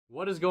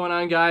What is going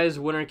on, guys?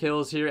 Winner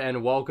Kills here,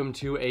 and welcome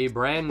to a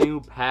brand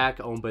new pack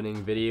opening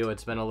video.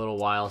 It's been a little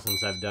while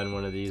since I've done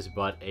one of these,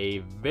 but a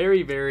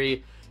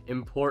very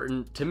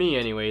important, to me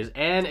anyways,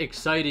 and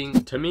exciting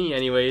to me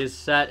anyways,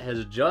 set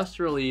has just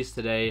released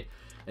today,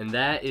 and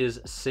that is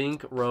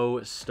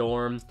Synchro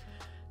Storm.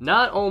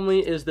 Not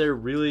only is there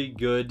really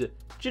good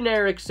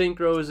generic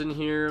synchros in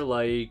here,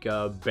 like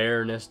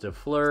Baroness de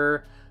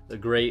Fleur, the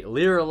great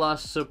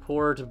Lyralust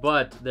support,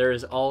 but there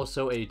is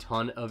also a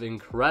ton of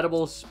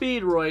incredible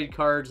Speedroid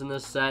cards in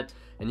this set,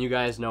 and you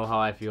guys know how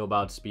I feel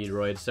about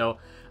Speedroid. So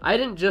I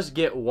didn't just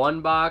get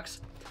one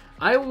box,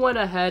 I went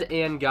ahead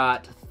and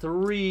got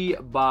 3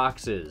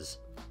 boxes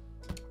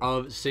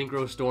of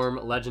Synchro Storm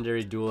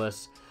Legendary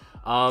Duelists.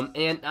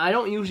 And I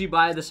don't usually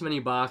buy this many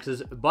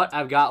boxes, but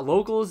I've got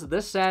locals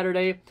this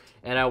Saturday,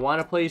 and I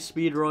want to play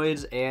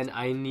Speedroids, and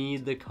I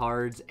need the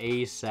cards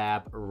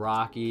ASAP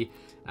Rocky.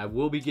 I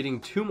will be getting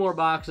 2 more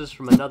boxes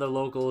from another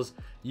locals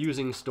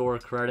using store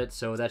credit,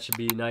 so that should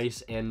be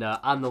nice and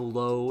on the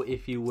low,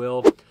 if you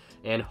will.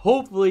 And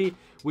hopefully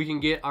we can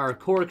get our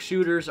Cork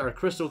Shooters, our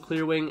Crystal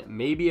Clearwing,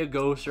 maybe a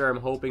Ghoster.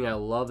 I'm hoping. I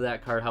love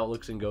that card, how it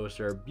looks in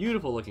Ghoster.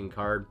 Beautiful looking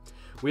card.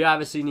 We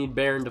obviously need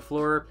Baron de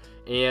Fleur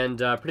and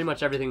pretty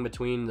much everything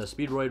between the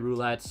Speedroid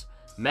Roulettes,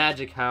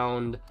 Magic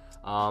Hound,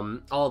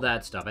 all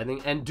that stuff. I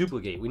think, and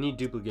Duplicate. We need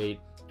Duplicate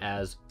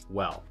as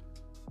well.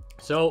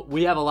 So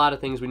we have a lot of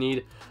things we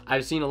need.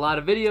 I've seen a lot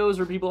of videos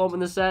where people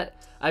open the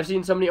set. I've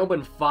seen somebody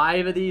open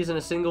 5 of these in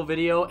a single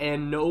video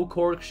and no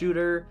Cork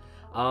Shooter.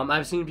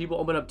 I've seen people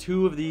open up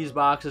 2 of these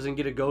boxes and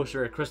get a Ghost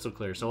or a Crystal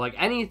Clear. So like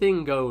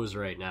anything goes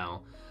right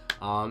now.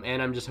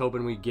 And I'm just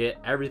hoping we get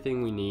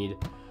everything we need.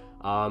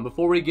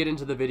 Before we get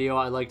into the video,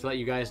 I'd like to let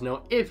you guys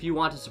know, if you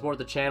want to support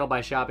the channel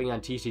by shopping on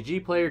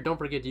TCG Player, don't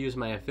forget to use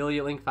my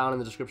affiliate link found in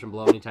the description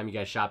below anytime you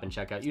guys shop and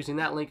check out. Using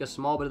that link, a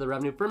small bit of the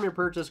revenue from your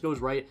purchase goes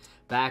right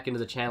back into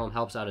the channel and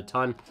helps out a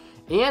ton.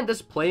 And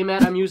this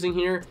playmat I'm using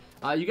here,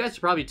 you guys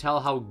can probably tell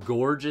how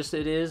gorgeous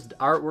it is. The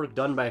artwork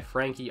done by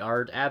Frankie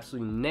Art,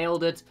 absolutely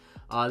nailed it.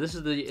 This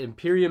is the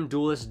Imperium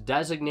Duelist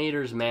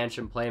Designator's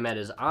Mansion playmat.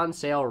 Is on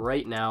sale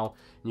right now.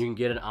 You can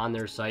get it on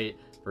their site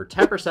for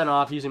 10%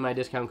 off using my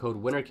discount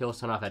code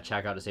WINNERKILLS10 off at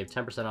checkout to save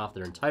 10% off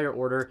their entire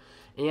order.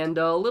 And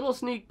a little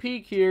sneak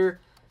peek here,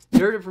 you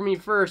heard it from me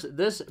first,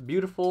 this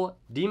beautiful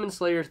Demon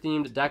Slayer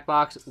themed deck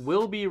box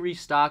will be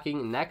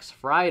restocking next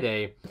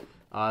Friday.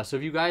 So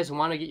if you guys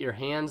want to get your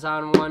hands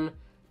on one,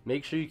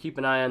 make sure you keep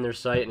an eye on their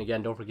site. And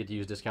again, don't forget to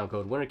use discount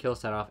code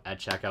WINNERKILLS10 off at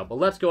checkout. But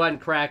let's go ahead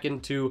and crack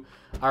into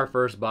our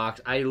first box.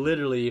 I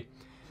literally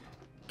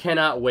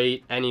cannot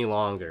wait any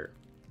longer.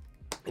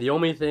 The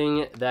only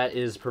thing that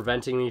is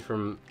preventing me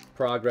from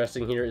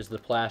progressing here is the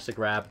plastic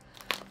wrap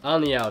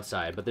on the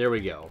outside, but there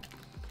we go.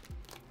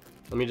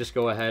 Let me just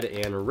go ahead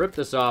and rip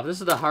this off. This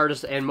is the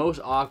hardest and most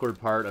awkward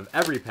part of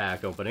every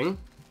pack opening,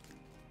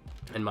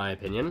 in my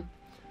opinion.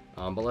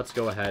 But let's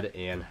go ahead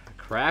and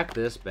crack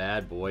this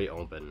bad boy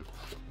open.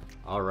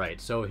 Alright,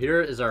 so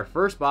here is our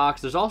first box.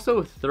 There's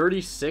also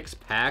 36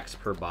 packs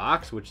per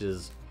box, which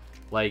is,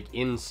 like,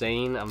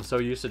 insane. I'm so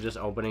used to just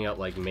opening up,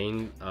 like,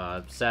 main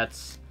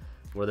sets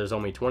where there's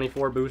only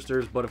 24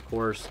 boosters, but of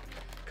course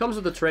comes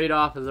with a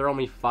trade-off that there are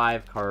only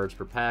 5 cards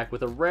per pack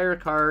with a rare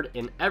card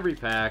in every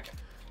pack.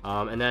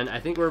 And then I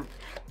think we're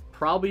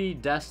probably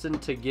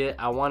destined to get,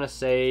 I want to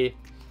say,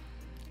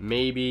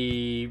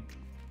 maybe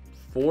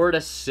 4 to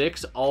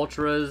 6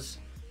 ultras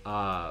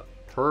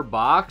per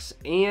box.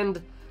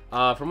 And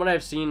from what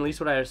I've seen, at least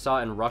what I saw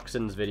in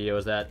Ruxin's video,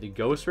 is that the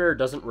Ghost Rare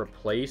doesn't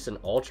replace an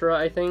ultra,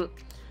 I think.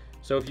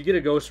 So if you get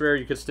a Ghost Rare,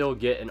 you could still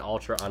get an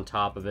ultra on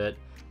top of it.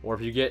 Or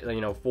if you get,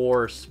 you know,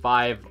 4 or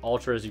 5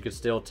 ultras, you could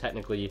still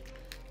technically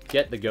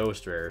get the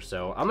Ghost Rare.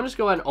 So I'm going to just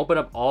go ahead and open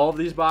up all of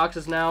these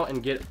boxes now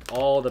and get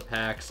all the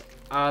packs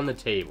on the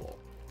table.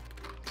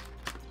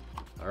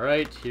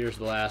 Alright, here's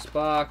the last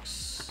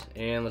box.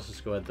 And let's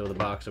just go ahead and throw the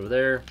box over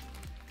there.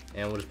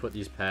 And we'll just put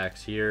these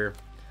packs here.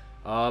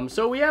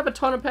 So we have a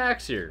ton of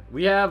packs here.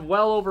 We have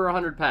well over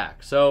 100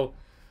 packs. So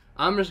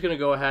I'm just going to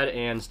go ahead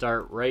and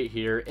start right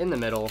here in the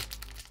middle.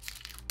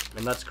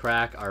 And let's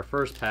crack our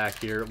first pack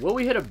here. Will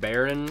we hit a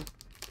Baron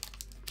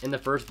in the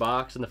first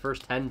box, in the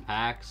first 10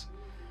 packs?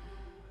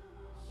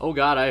 Oh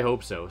god, I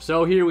hope so.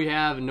 So here we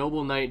have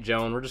Noble Knight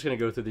Joan. We're just going to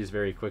go through these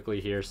very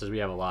quickly here since we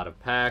have a lot of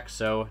packs.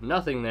 So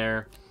nothing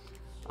there.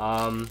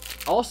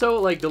 Also,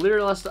 like the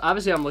Lyralust,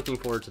 obviously I'm looking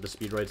forward to the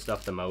Speedroid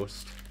stuff the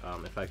most.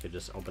 If I could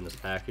just open this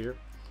pack here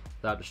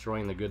without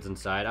destroying the goods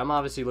inside. I'm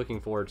obviously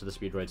looking forward to the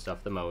Speedroid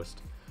stuff the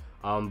most.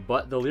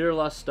 But the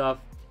Lyralust stuff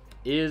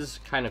is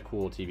kind of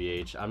cool,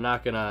 TBH. I'm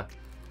not gonna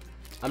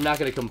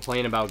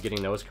complain about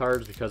getting those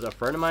cards, because a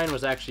friend of mine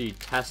was actually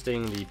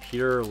testing the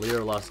pure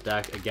Lyralust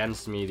deck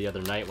against me the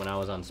other night when I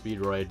was on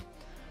Speedroid.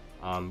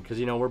 Because,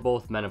 you know, we're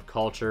both men of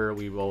culture.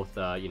 We both,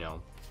 you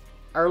know,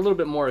 are a little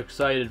bit more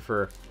excited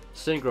for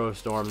Synchro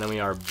Storm than we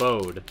are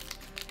Bode.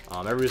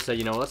 Everybody said,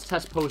 you know, let's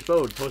test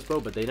post-Bode,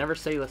 but they never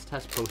say let's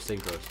test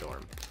post-Synchro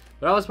Storm.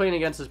 But I was playing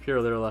against this pure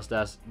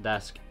Lyralust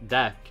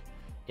deck,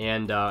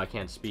 and I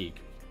can't speak.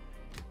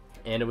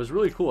 And it was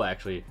really cool,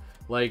 actually.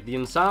 Like, the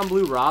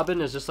Ensemble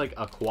Robin is just like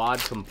a quad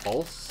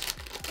compulse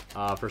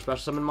for special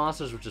summon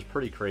monsters, which is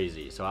pretty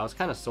crazy. So I was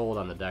kind of sold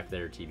on the deck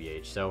there,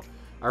 TBH. So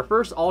our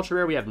first ultra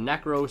rare, we have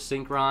Necro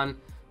Synchron.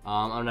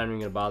 I'm not even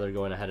going to bother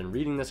going ahead and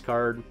reading this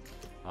card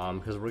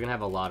because we're going to have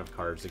a lot of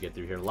cards to get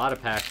through here, a lot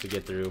of packs to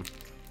get through,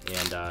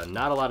 and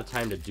not a lot of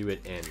time to do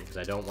it in because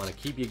I don't want to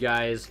keep you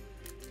guys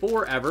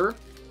forever.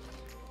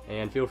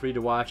 And feel free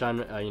to watch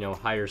on, you know,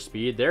 higher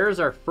speed.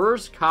 There's our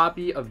first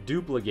copy of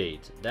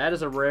Duplicate. That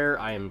is a rare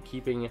I am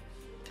keeping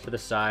to the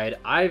side.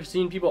 I've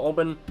seen people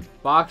open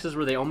boxes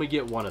where they only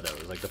get one of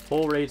those. Like, the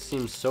pull rate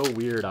seems so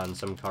weird on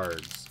some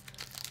cards.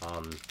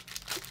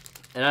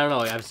 And I don't know,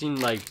 I've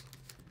seen, like,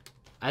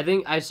 I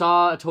think I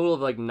saw a total of,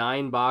 like,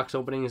 9 box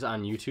openings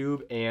on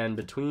YouTube, and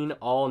between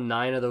all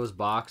 9 of those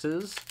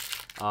boxes,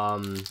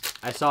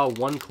 I saw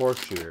one cork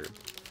shooter.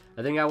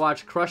 I think I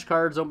watched Crush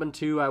Cards open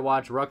 2, I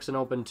watched Ruxin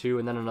open 2,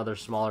 and then another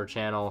smaller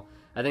channel.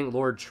 I think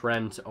Lord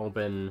Trent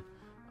open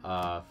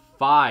 5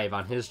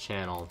 on his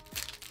channel.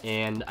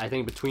 And I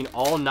think between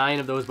all 9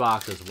 of those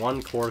boxes,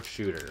 one cork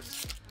shooter,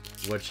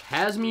 which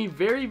has me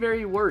very,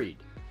 very worried.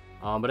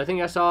 But I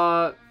think I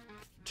saw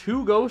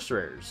 2 ghost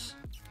rares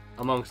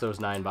amongst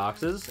those 9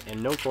 boxes,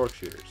 and no cork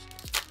shooters.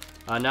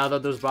 Now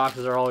that those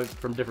boxes are all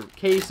from different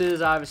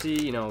cases,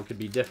 obviously, you know, it could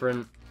be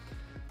different.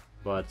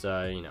 But,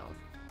 you know,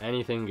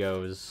 anything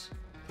goes.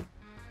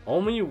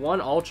 Only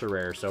one ultra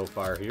rare so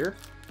far here.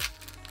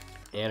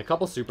 And a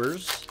couple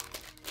supers.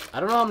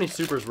 I don't know how many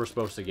supers we're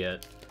supposed to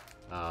get.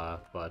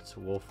 But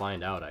we'll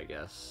find out, I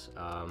guess.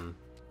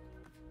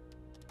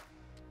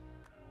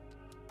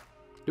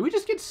 Do we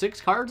just get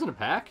 6 cards in a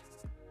pack?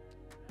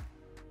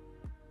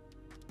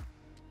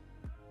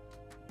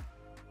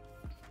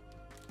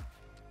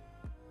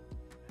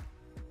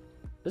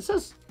 This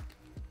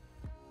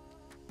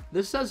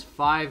says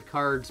 5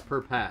 cards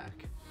per pack.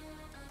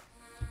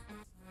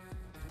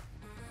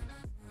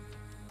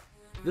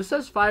 This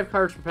says 5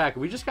 cards per pack.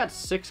 We just got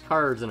 6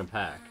 cards in a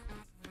pack.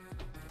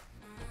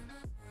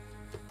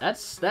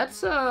 That's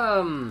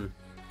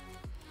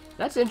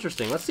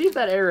interesting. Let's see if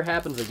that error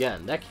happens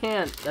again.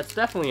 That's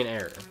definitely an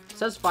error. It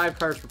says 5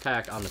 cards per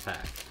pack on the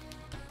pack.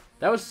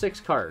 That was 6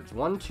 cards.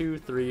 1, 2,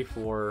 3,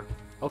 4.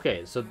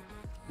 Okay, so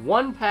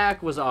 1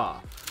 pack was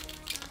off.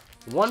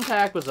 1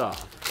 pack was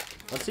off.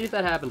 Let's see if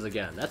that happens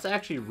again. That's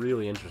actually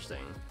really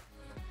interesting.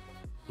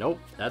 Nope,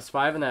 that's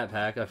 5 in that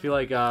pack. I feel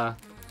like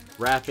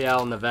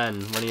Raphael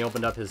Neven when he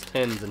opened up his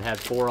tins and had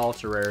 4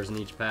 ultra rares in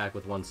each pack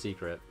with 1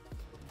 secret.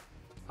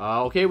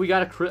 Okay, we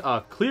got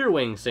a Clear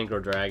Wing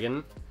Synchro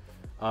Dragon.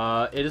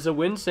 It is a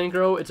Wind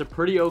Synchro. It's a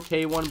pretty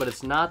okay one, but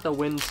it's not the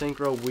Wind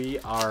Synchro we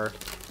are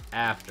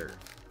after.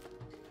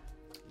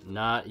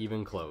 Not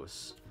even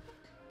close.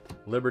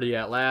 Liberty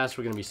at Last.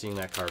 We're going to be seeing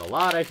that card a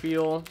lot, I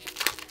feel.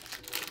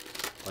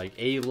 Like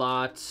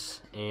A-Lot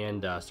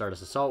and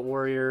Stardust Assault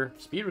Warrior.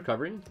 Speed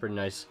Recovery. Pretty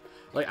nice.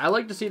 Like, I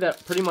like to see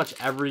that pretty much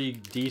every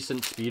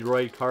decent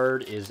Speedroid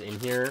card is in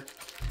here.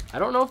 I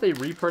don't know if they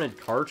reprinted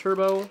Car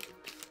Turbo.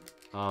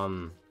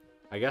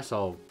 I guess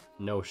I'll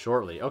know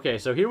shortly. Okay,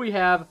 so here we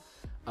have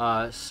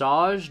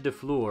Sage de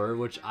Fleur,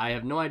 which I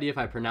have no idea if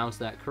I pronounced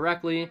that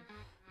correctly.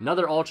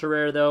 Another ultra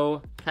rare,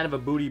 though. Kind of a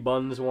booty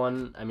buns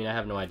one. I mean, I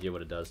have no idea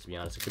what it does, to be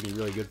honest. It could be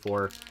really good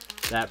for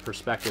that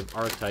perspective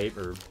archetype,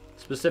 or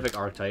specific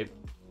archetype.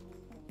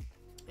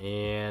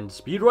 And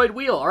Speedroid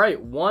Wheel. All right,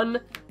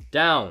 1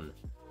 down.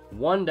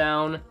 1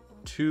 down,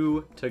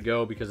 2 to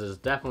go, because there's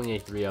definitely a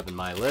 3-up in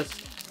my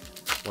list.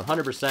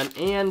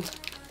 100%.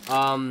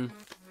 And,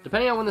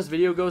 depending on when this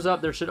video goes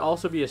up, there should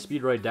also be a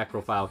Speedroid deck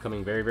profile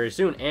coming very, very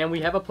soon. And we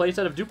have a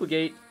playset of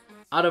Duplicate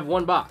out of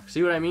 1 box.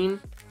 See what I mean?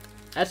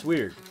 That's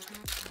weird.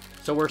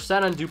 So we're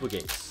set on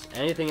duplicates.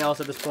 Anything else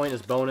at this point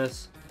is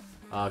bonus.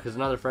 Because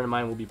another friend of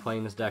mine will be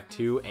playing this deck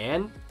too.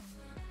 And,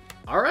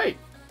 alright.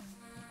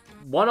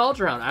 1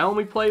 Ultra Round. I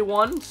only play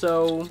 1,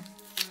 so...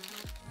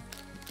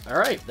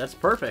 Alright, that's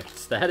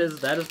perfect. That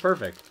is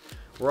perfect.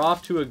 We're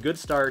off to a good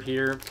start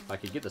here. If I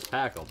could get this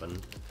pack open.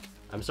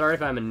 I'm sorry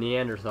if I'm a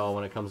Neanderthal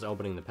when it comes to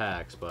opening the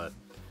packs, but...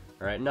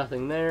 Alright,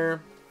 nothing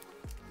there.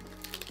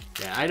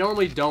 Yeah, I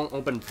normally don't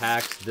open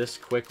packs this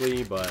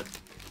quickly, but...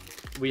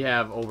 We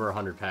have over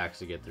 100 packs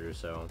to get through,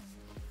 so...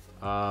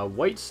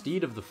 White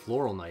Steed of the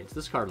Floral Knights.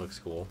 This card looks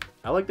cool.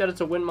 I like that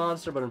it's a wind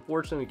monster, but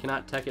unfortunately we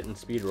cannot tech it in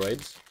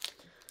Speedroids.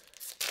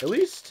 At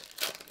least...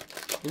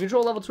 You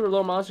control level 2 or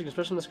low monster, you can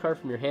special this card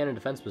from your hand in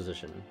defense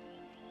position.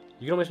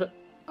 You can only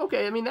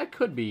okay, I mean, that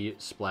could be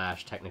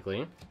Splash,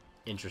 technically.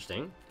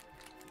 Interesting.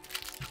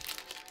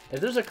 If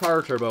there's a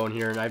Car Turbo in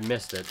here and I've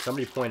missed it,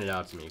 somebody point it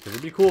out to me. Because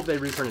it'd be cool if they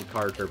reprinted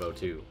Car Turbo,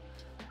 too.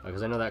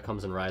 Because I know that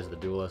comes in Rise of the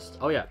Duelist.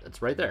 Oh, yeah,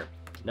 it's right there.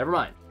 Never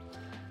mind.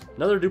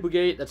 Another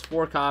Duplicate. That's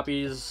 4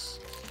 copies.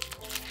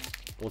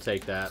 We'll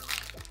take that.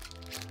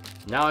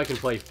 Now I can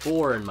play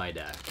 4 in my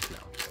deck. No.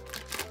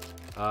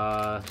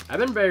 I've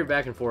been very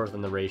back and forth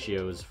in the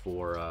ratios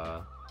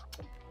for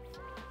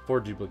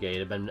Duplicate.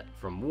 I've been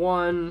from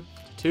 1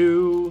 to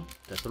 2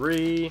 to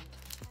 3.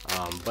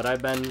 But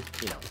I've been,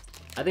 you know,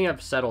 I think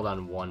I've settled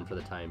on 1 for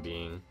the time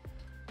being.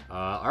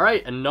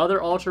 Alright,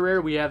 another ultra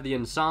rare. We have the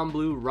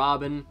Ensemble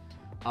Robin.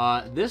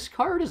 This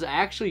card is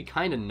actually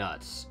kind of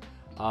nuts.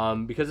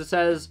 Because it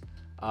says,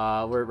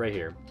 we're right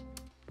here.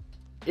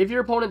 If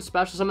your opponent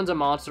special summons a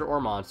monster or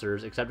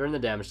monsters, except during the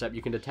damage step,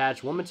 you can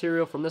detach one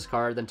material from this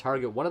card, then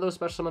target one of those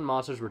special summon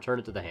monsters, return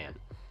it to the hand.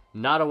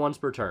 Not a once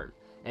per turn.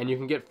 And you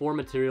can get 4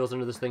 materials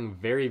into this thing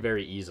very,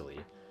 very easily.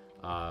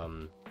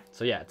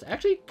 So yeah, it's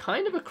actually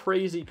kind of a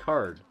crazy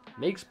card.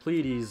 Makes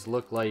Pleiades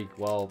look like,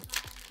 well,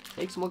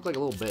 makes him look like a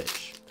little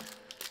bitch.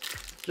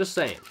 Just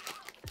saying.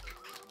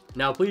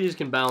 Now, Pleiades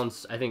can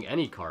bounce, I think,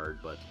 any card,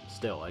 but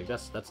still, like,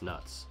 that's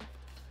nuts.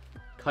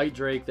 Kite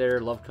Drake there,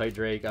 love Kite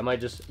Drake. I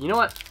might just, you know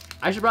what?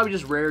 I should probably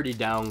just rarity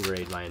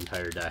downgrade my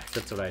entire deck.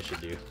 That's what I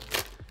should do.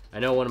 I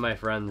know one of my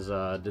friends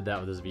did that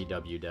with his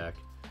VW deck.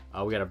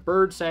 We got a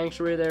Bird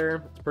Sanctuary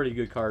there. It's a pretty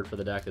good card for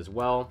the deck as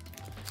well.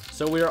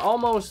 So we are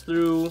almost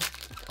through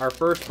our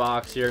first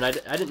box here, and I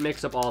didn't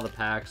mix up all the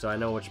packs, so I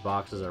know which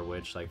boxes are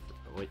which, like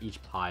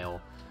each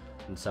pile.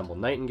 Assembled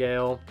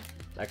Nightingale.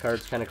 That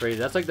card's kind of crazy.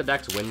 That's like the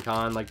deck's win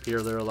con, like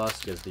Pure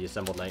Lusk is the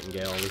Assembled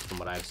Nightingale, at least from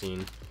what I've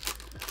seen.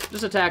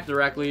 Just attack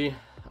directly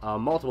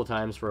multiple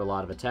times for a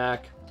lot of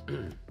attack.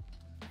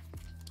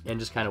 And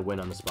just kind of win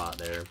on the spot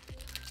there.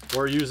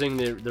 Or using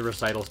the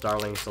Recital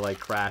Starlings to like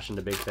crash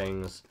into big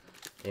things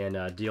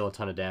and deal a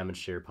ton of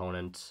damage to your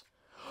opponent.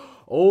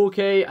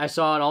 Okay, I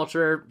saw an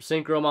Ultra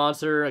Synchro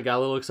monster. I got a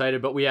little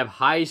excited, but we have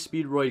High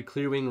Speedroid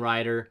Clearwing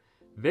Rider.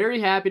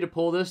 Very happy to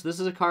pull this. This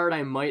is a card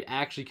I might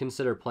actually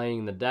consider playing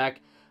in the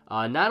deck.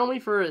 Not only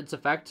for its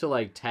effect to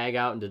like tag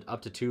out into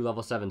up to 2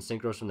 level 7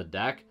 synchros from the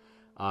deck,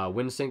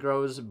 win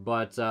synchros,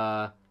 but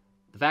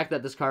the fact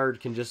that this card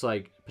can just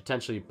like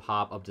potentially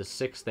pop up to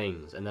 6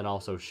 things and then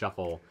also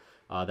shuffle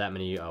that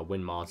many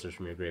win monsters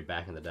from your grave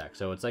back in the deck.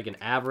 So it's like an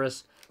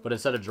Avarice, but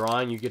instead of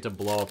drawing, you get to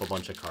blow up a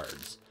bunch of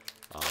cards.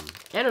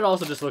 And it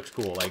also just looks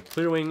cool. Like,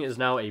 Clearwing is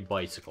now a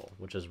bicycle,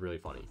 which is really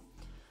funny.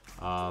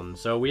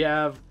 So we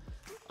have,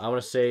 I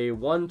want to say,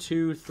 1,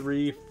 2,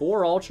 3,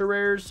 4 ultra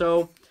rares.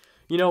 So,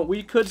 you know,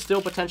 we could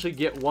still potentially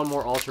get one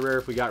more ultra rare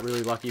if we got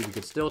really lucky. We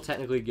could still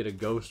technically get a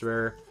ghost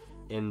rare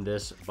in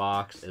this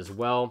box as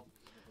well.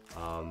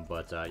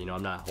 You know,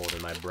 I'm not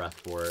holding my breath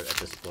for it at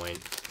this point.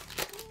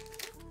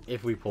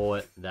 If we pull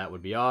it, that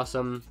would be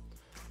awesome.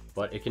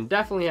 But it can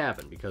definitely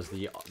happen because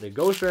the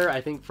ghost rare,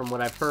 I think from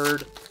what I've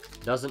heard,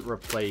 doesn't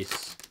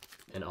replace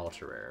an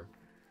ultra rare.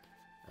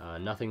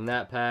 Nothing in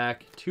that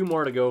pack. 2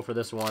 more to go for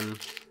this one.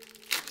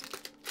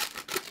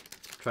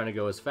 Trying to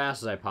go as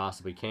fast as I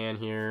possibly can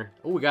here.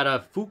 Oh, we got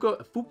a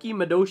Fuki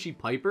Madoshi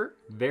Piper.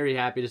 Very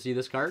happy to see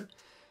this card.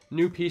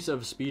 New piece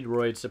of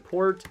Speedroid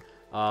support.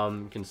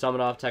 Can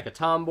summon off Tekka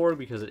Tomborg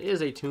because it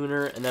is a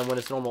tuner, and then when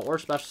it's normal or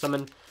special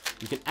summon,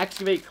 you can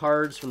excavate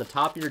cards from the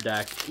top of your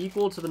deck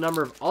equal to the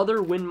number of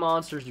other win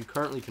monsters you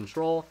currently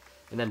control,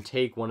 and then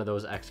take one of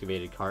those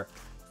excavated cards.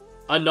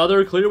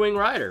 Another Clearwing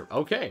Rider.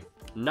 Okay,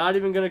 not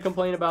even going to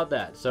complain about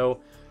that.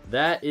 So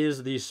that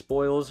is the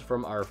spoils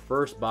from our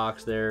first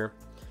box there.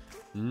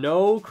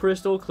 No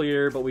crystal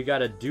clear, but we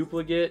got a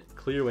duplicate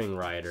Clearwing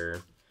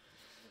Rider.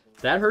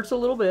 That hurts a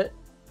little bit.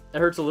 It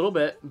hurts a little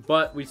bit,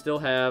 but we still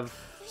have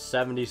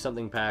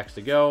 70-something packs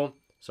to go.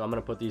 So I'm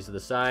going to put these to the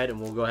side,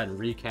 and we'll go ahead and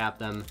recap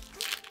them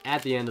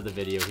at the end of the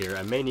video here.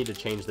 I may need to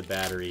change the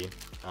battery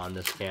on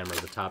this camera,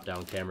 the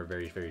top-down camera,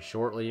 very, very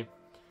shortly.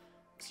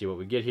 Let's see what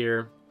we get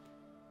here.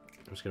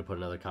 I'm just going to put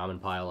another common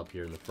pile up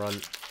here in the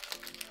front.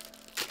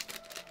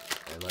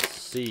 And let's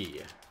see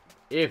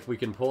if we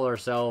can pull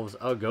ourselves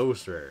a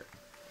ghost rare.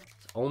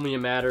 It's only a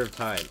matter of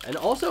time. And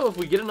also, if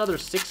we get another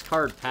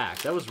 6-card pack,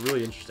 that was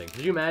really interesting.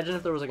 Could you imagine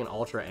if there was like an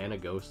Ultra and a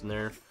Ghost in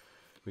there?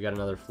 We got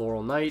another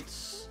Floral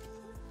Knights.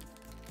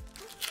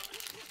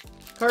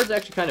 Card's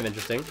actually kind of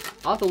interesting.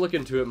 I'll have to look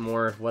into it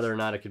more, whether or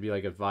not it could be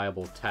like a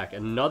viable tech.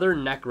 Another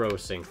Necro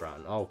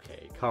Synchron.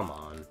 Okay, come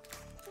on.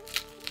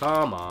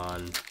 Come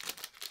on.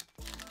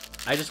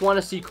 I just want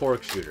to see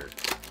Cork Shooter.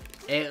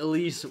 At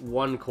least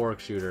one Cork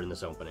Shooter in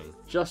this opening.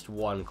 Just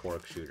one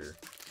Cork Shooter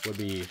would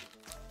be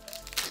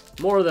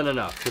more than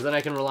enough, because then I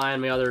can rely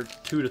on my other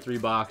 2 to 3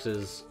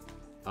 boxes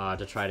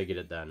to try to get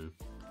it then.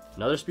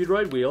 Another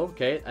Speedroid Wheel.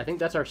 Okay, I think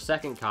that's our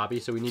 2nd copy,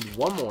 so we need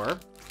 1 more.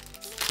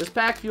 This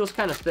pack feels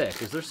kind of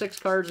thick. Is there 6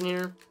 cards in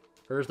here?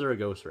 Or is there a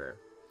ghost rare?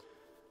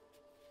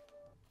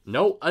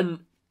 No,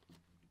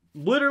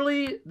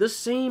 literally the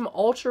same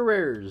ultra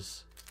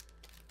rares.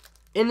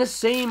 In the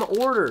same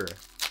order.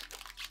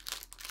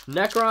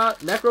 Necro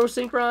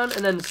Synchron,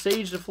 and then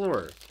Sage the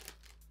Floor.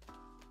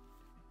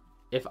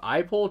 If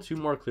I pull 2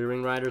 more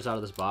Clearwing Riders out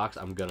of this box,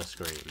 I'm gonna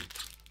scream.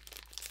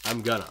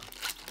 I'm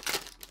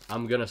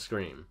gonna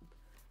scream.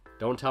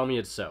 Don't tell me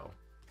it's so.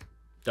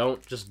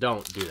 Just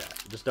don't do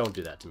that. Just don't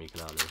do that to me,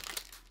 Konami.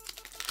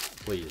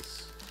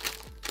 Please.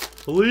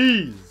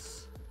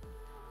 Please!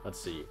 Let's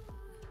see.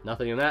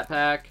 Nothing in that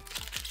pack.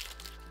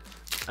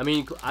 I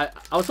mean, I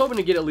was hoping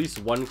to get at least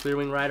 1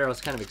 Clearwing Rider. I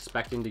was kind of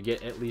expecting to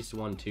get at least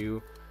 1,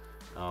 too.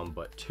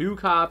 But 2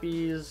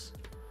 copies,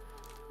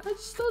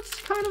 that's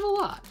kind of a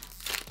lot.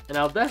 And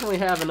I'll definitely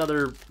have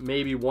another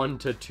maybe 1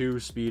 to 2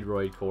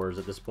 Speedroid cores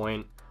at this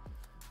point.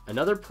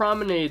 Another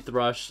Promenade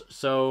Thrush,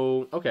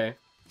 so, okay.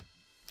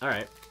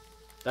 Alright.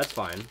 That's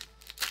fine.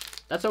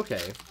 That's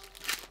okay.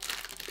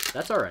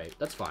 That's alright.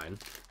 That's fine.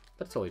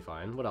 That's totally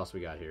fine. What else we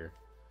got here?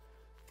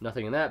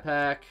 Nothing in that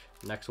pack.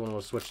 Next one,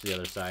 we'll switch to the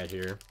other side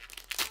here.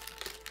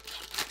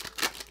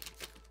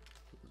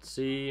 Let's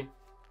see.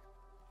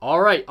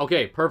 Alright,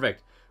 okay,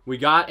 perfect. We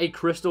got a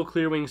Crystal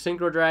Clearwing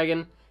Synchro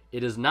Dragon.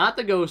 It is not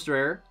the Ghost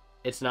Rare.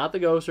 It's not the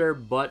Ghost Rare,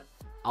 but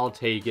I'll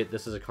take it.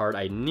 This is a card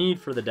I need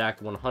for the deck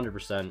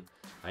 100%.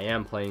 I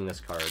am playing this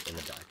card in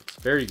the deck. It's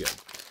very good.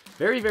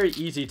 Very, very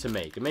easy to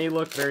make. It may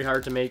look very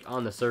hard to make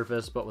on the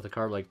surface, but with a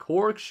card like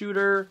Cork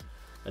Shooter,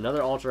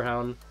 another Ultra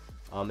Hound,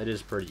 it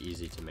is pretty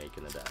easy to make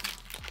in the deck.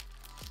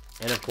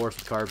 And of course,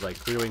 with cards like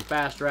Clearwing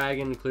Fast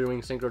Dragon,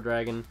 Clearwing Synchro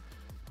Dragon,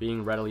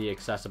 being readily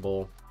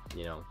accessible,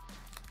 you know,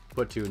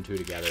 put 2 and 2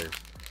 together,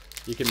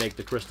 you can make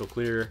the Crystal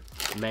Clear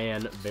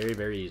man very,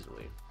 very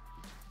easily.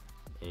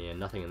 And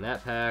nothing in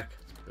that pack.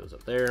 Let's put those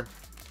up there.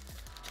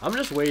 I'm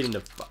just waiting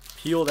to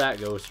peel that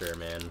Ghost Rare,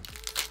 man.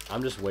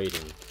 I'm just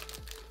waiting.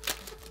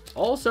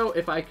 Also,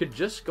 if I could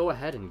just go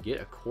ahead and get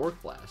a Cork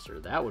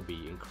Blaster, that would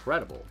be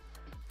incredible.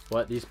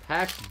 But these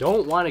packs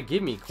don't want to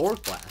give me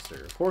Cork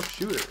Blaster, Cork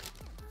Shooter.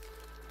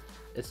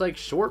 It's like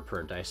short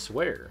print, I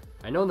swear.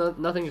 I know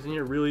nothing in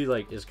here really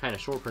like is kind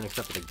of short print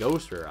except for the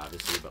Ghost Rare,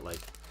 obviously, but like,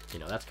 you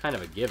know, that's kind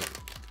of a given.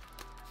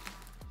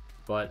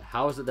 But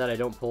how is it that I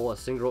don't pull a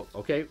single...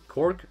 Okay,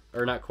 Cork,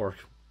 or not Cork,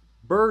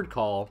 Bird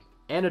Call,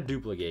 and a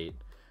Duplicate.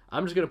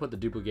 I'm just going to put the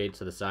Duplicate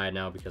to the side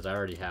now because I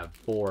already have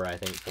 4, I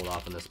think, pulled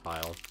off in this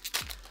pile.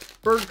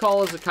 Bird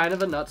Call is a kind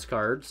of a nuts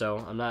card, so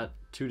I'm not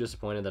too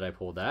disappointed that I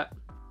pulled that.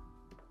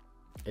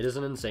 It is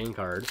an insane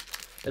card.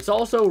 It's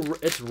also,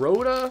 it's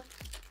Rhoda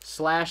 /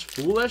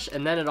 Foolish,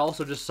 and then it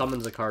also just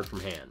summons a card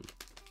from hand.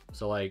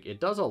 So, like, it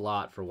does a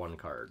lot for one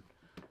card,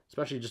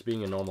 especially just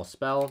being a normal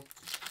spell.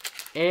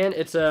 And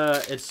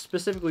it's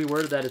specifically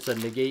worded that it's a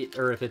negate,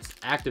 or if it's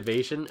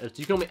activation,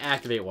 you can only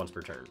activate once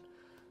per turn.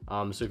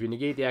 So if you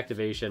negate the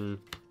activation,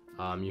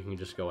 you can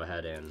just go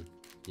ahead and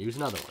use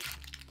another one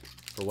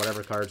for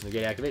whatever cards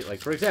negate activate. Like,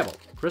 for example,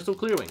 Crystal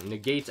Clearwing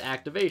negates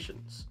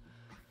activations.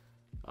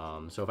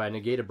 So if I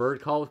negate a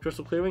Bird Call with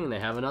Crystal Clearwing and they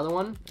have another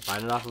one,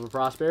 find it off of a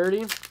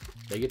Prosperity,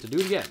 they get to do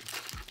it again.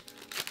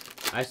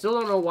 I still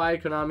don't know why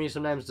Konami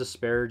sometimes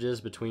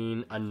disparages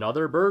between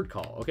another Bird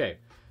Call. Okay,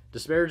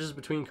 disparages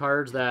between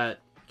cards that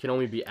can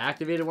only be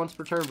activated once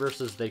per turn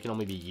versus they can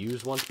only be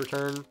used once per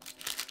turn.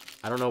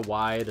 I don't know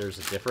why there's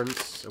a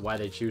difference, or why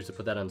they choose to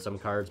put that on some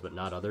cards but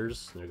not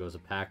others. There goes a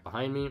pack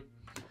behind me.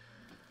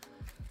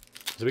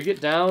 So we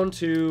get down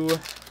to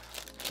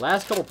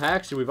last couple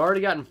packs here. We've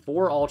already gotten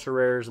 4 Ultra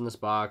Rares in this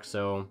box,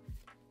 so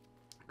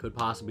could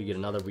possibly get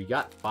another. We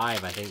got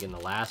 5, I think, in the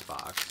last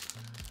box.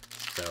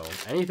 So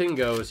anything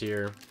goes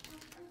here.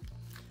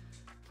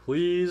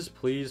 Please,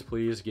 please,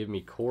 please give me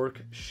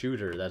Cork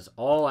Shooter. That's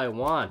all I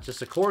want.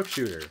 Just a Cork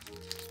Shooter.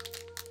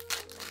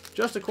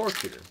 Just a Cork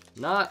Shooter.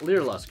 Not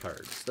Leerlust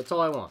cards. That's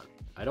all I want.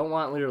 I don't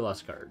want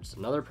Leerlust cards.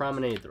 Another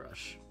Promenade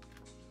Thrush.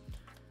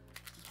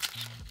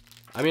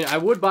 I mean, I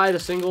would buy the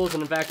singles,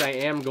 and in fact, I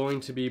am going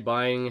to be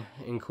buying,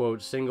 in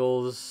quote,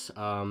 singles,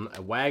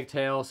 a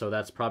Wagtail, so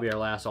that's probably our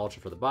last Ultra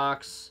for the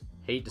box.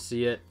 Hate to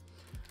see it.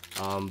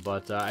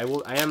 But I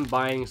am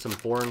buying some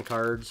foreign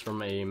cards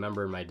from a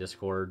member in my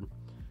Discord.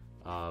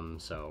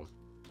 So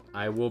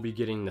I will be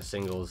getting the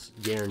singles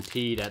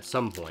guaranteed at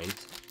some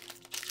point.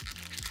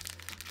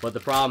 But the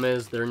problem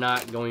is they're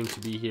not going to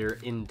be here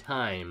in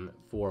time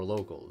for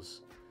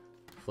locals.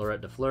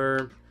 Fleurette de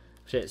Fleur.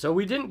 Shit, so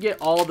we didn't get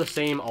all the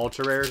same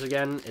Ultra Rares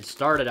again. It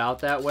started out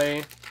that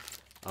way.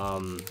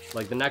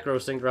 Like the Necro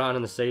Synchron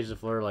and the Sage de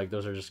Fleur, like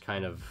those are just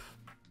kind of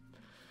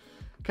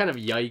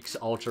yikes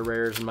Ultra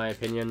Rares in my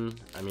opinion.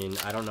 I mean,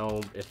 I don't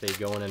know if they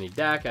go in any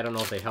deck. I don't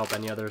know if they help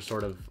any other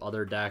sort of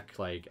other deck.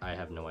 Like, I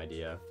have no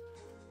idea.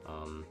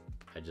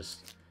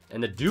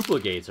 And the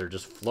duplicates are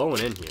just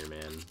flowing in here,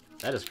 man.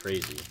 That is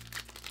crazy.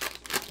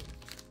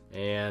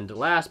 And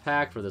last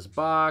pack for this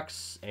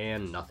box,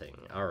 and nothing.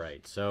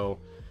 Alright, so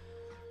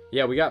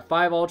yeah, we got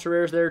 5 Ultra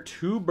Rares there,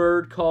 2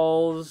 Bird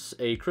Calls,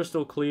 a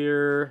Crystal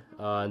Clear,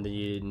 and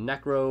the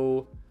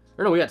Necro...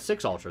 Or no, we got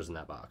 6 Ultras in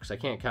that box. I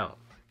can't count.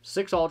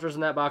 6 Ultras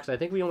in that box. I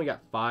think we only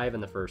got 5 in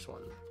the first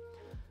one.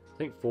 I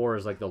think 4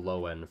 is like the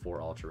low end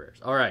for Ultra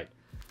Rares. Alright,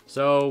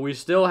 so we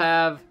still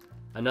have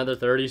another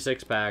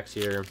 36 packs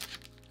here.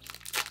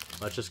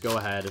 Let's just go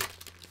ahead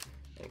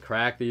and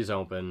crack these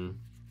open.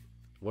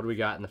 What do we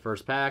got in the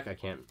first pack? I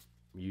can't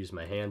use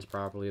my hands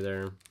properly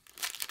there.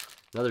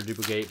 Another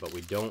duplicate, but we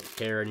don't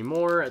care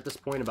anymore at this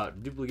point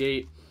about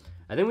duplicate.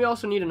 I think we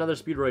also need another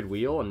Speedroid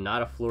wheel and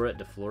not a Fleurette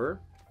de Fleur.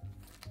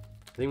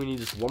 I think we need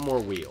just one more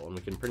wheel, and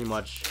we can pretty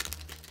much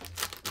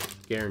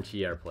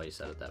guarantee our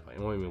playset at that point.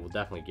 I mean, we'll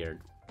definitely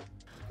guarantee.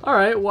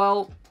 Alright,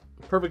 well,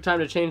 perfect time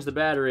to change the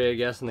battery, I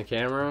guess, in the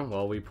camera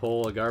while we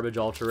pull a garbage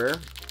Ultra Rare.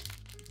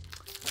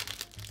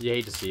 You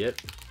hate to see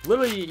it.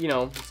 Literally, you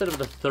know, instead of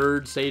the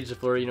 3rd Sage de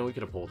Fleur, you know, we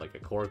could have pulled like a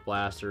Cork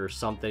Blaster or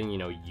something, you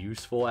know,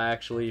 useful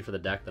actually for the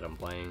deck that I'm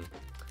playing.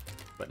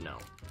 But no.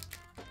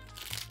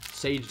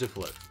 Sage de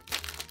Fleur.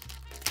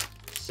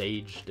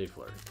 Sage de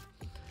Fleur.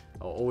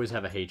 I'll always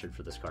have a hatred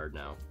for this card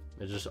now.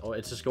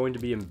 It's just going to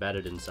be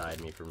embedded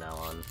inside me from now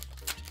on.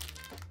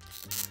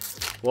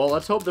 Well,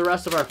 let's hope the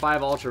rest of our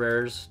 5 ultra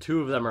rares,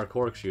 2 of them are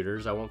cork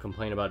shooters. I won't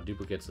complain about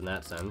duplicates in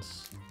that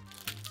sense.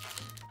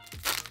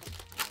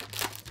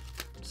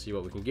 Let's see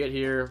what we can get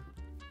here.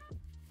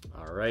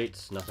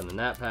 Alright, nothing in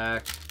that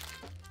pack.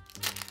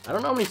 I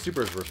don't know how many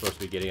supers we're supposed to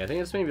be getting. I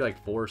think it's maybe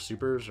like 4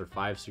 supers or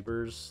 5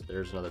 supers.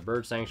 There's another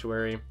bird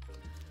sanctuary.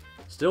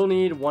 Still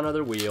need one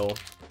other wheel.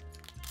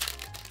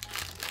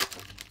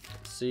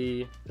 Let's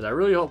see, because I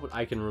really hope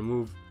I can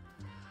remove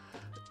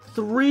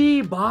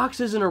 3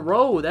 boxes in a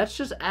row. That's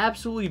just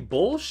absolutely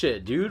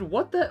bullshit, dude.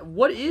 What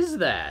is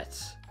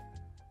that?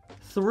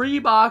 3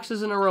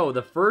 boxes in a row.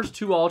 The first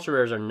 2 ultra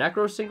rares are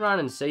Necro Synchron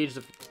and Sage.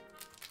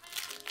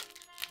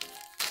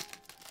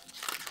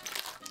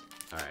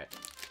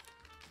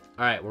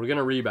 Alright, we're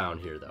gonna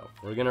rebound here, though.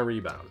 We're gonna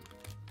rebound.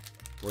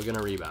 We're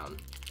gonna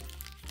rebound.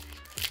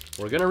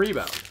 We're gonna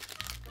rebound.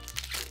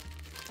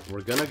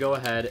 We're gonna go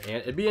ahead, and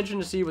it'd be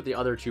interesting to see what the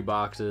other 2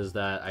 boxes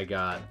that I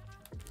got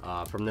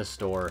from this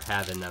store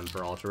have in them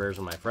for ultra rares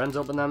when my friends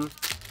open them,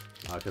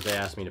 because they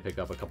asked me to pick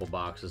up a couple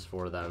boxes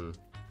for them,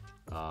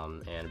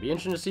 and it'd be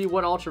interesting to see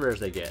what ultra rares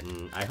they get,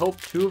 and I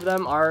hope 2 of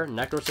them are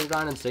Necro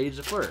Synchron and Sage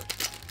the Fleur,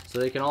 so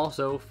they can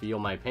also feel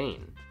my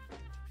pain.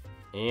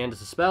 And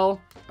it's a spell.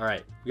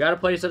 Alright, we got a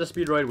place at a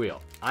Speedroid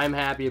wheel. I'm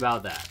happy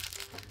about that.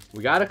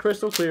 We got a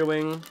Crystal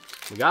Clearwing,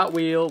 we got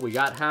wheel, we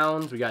got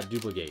hounds, we got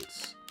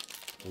duplicates.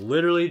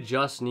 Literally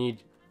just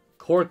need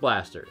Cork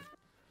Blaster.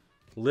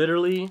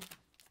 Literally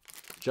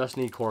just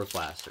need Cork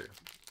Blaster.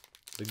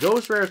 The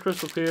Ghost Rare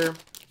Crystal Clear,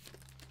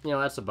 you know,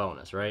 that's a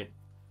bonus, right?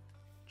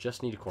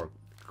 Just need a Cork.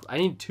 I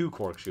need 2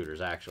 Cork Shooters,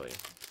 actually.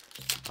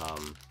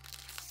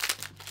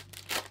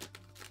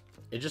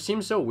 It just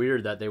seems so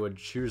weird that they would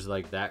choose,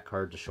 like, that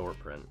card to short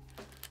print.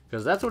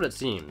 Because that's what it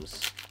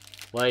seems.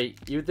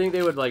 Like, you'd think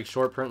they would, like,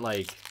 short print,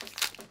 like,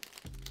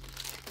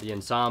 the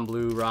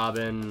Ensemble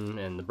Robin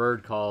and the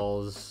Bird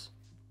Calls.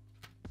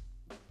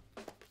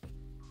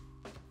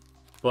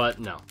 But,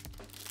 no.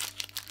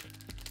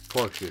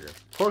 Cork Shooter.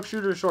 Cork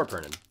Shooter short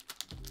printed.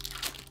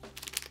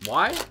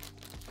 Why?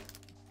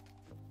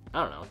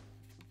 I don't know.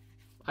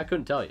 I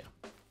couldn't tell you.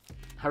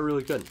 I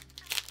really couldn't.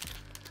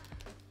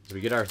 So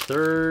we get our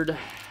 3rd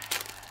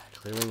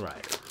Clearwing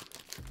Rider.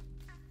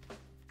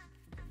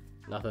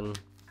 Nothing.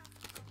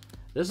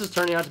 This is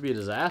turning out to be a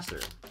disaster.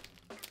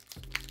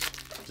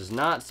 Which is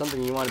not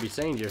something you want to be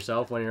saying to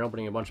yourself when you're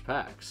opening a bunch of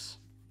packs.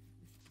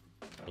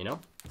 You know?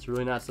 It's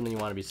really not something you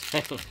want to be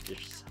saying to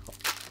yourself.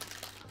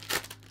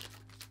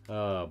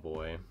 Oh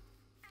boy.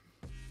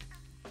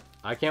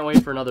 I can't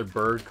wait for another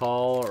Bird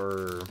Call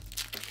or...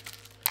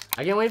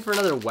 I can't wait for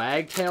another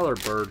Wagtail or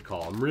Bird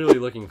Call. I'm really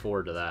looking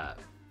forward to that.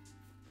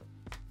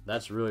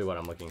 That's really what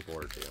I'm looking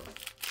forward to.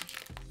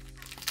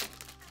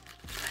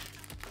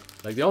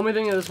 Like, the only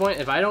thing at this point,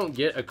 if I don't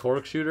get a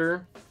Cork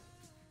Shooter,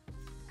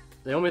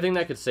 the only thing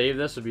that could save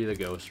this would be the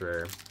Ghost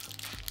Rare.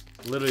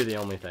 Literally the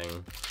only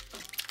thing.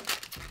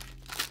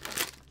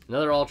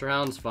 Another Ultra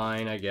Hound's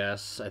fine, I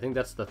guess. I think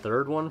that's the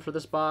 3rd one for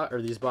this box,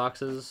 or these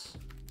boxes.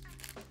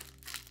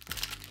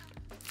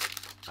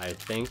 I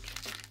think.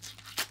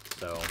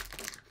 So.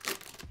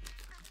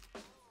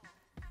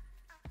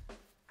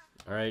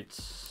 Alright.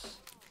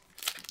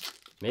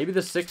 Maybe the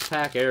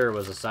 6-pack error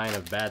was a sign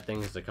of bad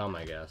things to come,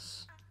 I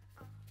guess.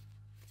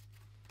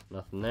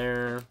 Nothing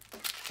there.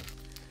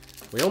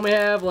 We only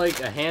have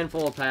like a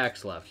handful of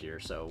packs left here,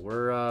 so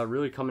we're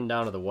really coming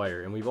down to the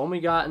wire. And we've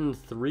only gotten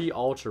 3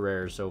 ultra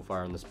rares so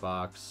far in this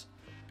box.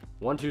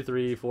 1, 2,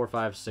 3, 4,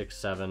 5, 6,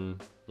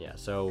 7. Yeah,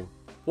 so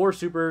 4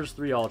 supers,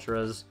 3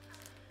 ultras.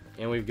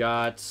 And we've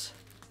got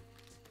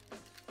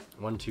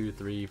 1, 2,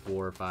 3,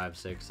 4, 5,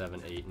 6,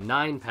 7, 8,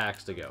 9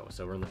 packs to go.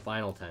 So we're in the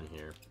final 10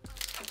 here.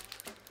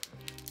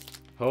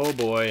 Oh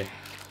boy.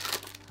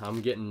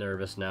 I'm getting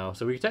nervous now.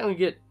 So we can technically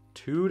get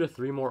 2 to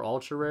 3 more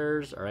ultra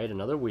rares. Alright,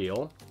 another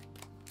wheel.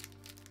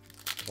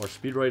 Or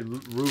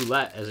Speedroid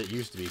Roulette, as it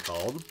used to be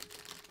called.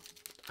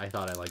 I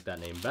thought I liked that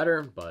name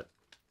better, but...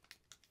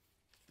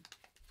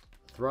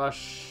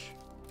 Thrush.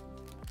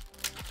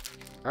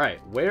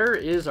 Alright, where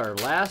is our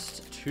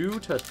last 2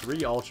 to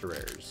 3 ultra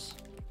rares?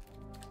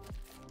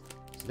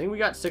 I think we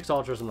got 6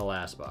 ultras in the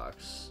last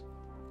box.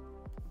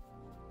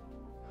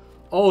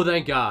 Oh,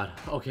 thank God.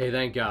 Okay,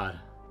 thank God.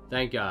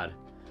 Thank God.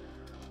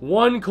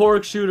 1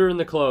 Cork Shooter in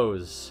the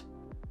close.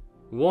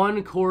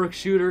 1 Cork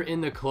Shooter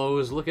in the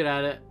close. Look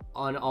at it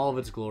on all of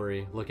its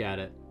glory. Look at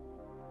it.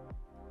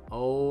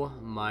 Oh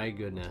my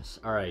goodness.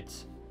 Alright.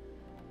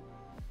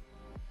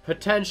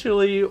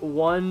 Potentially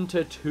 1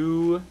 to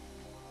 2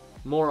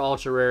 more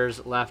ultra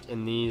rares left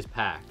in these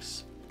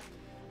packs.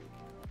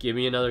 Give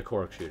me another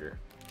Cork Shooter.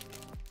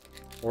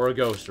 Or a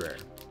Ghost Rare.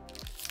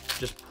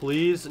 Just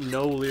please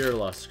no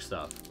Leerlusk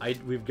stuff.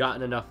 We've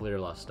gotten enough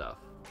Leerlusk stuff.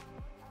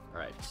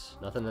 Alright,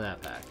 nothing in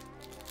that pack.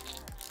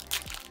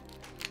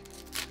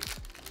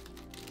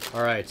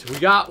 Alright, we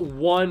got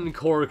 1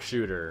 Cork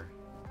Shooter.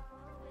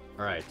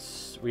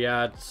 Alright, we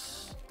had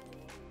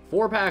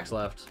 4 packs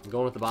left. I'm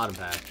going with the bottom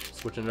pack.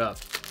 Switching it up.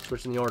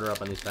 Switching the order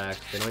up on these packs.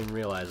 They don't even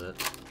realize it.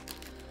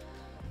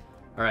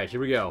 Alright, here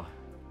we go.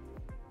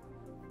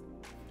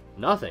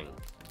 Nothing.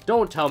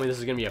 Don't tell me this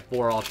is going to be a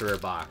 4 ultra rare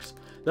box.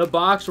 The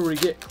box where we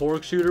get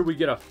Cork Shooter, we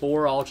get a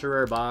 4 ultra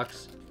rare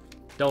box.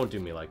 Don't do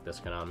me like this,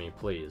 Konami,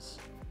 please.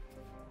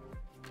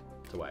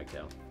 It's a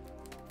wagtail.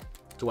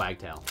 It's a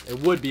wagtail. It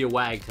would be a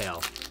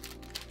wagtail.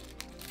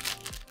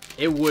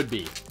 It would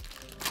be.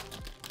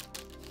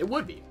 It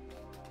would be.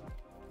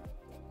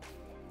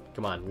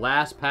 Come on.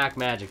 Last pack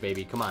magic,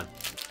 baby. Come on.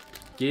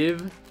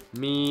 Give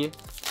me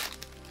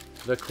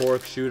the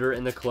Cork Shooter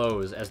in the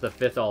close as the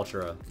 5th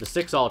ultra. The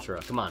 6th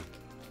ultra. Come on.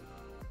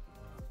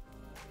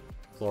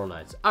 Floral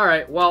Knights.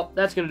 Alright, well,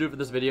 that's going to do it for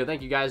this video.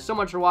 Thank you guys so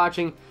much for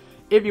watching.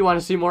 If you want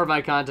to see more of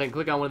my content,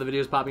 click on one of the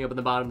videos popping up at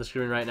the bottom of the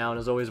screen right now. And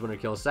as always, Winner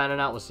Kills signing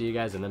out. We'll see you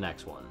guys in the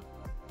next one.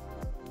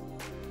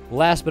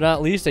 Last but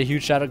not least, a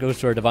huge shout out goes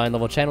to our Divine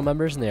Level channel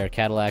members, and they are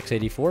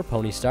Cadillacs84,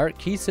 Pony Start,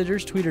 Keith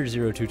Scissors,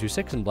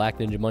 Tweeter0226, and Black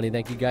Ninja Money.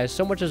 Thank you guys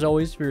so much as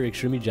always for your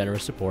extremely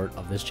generous support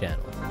of this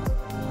channel.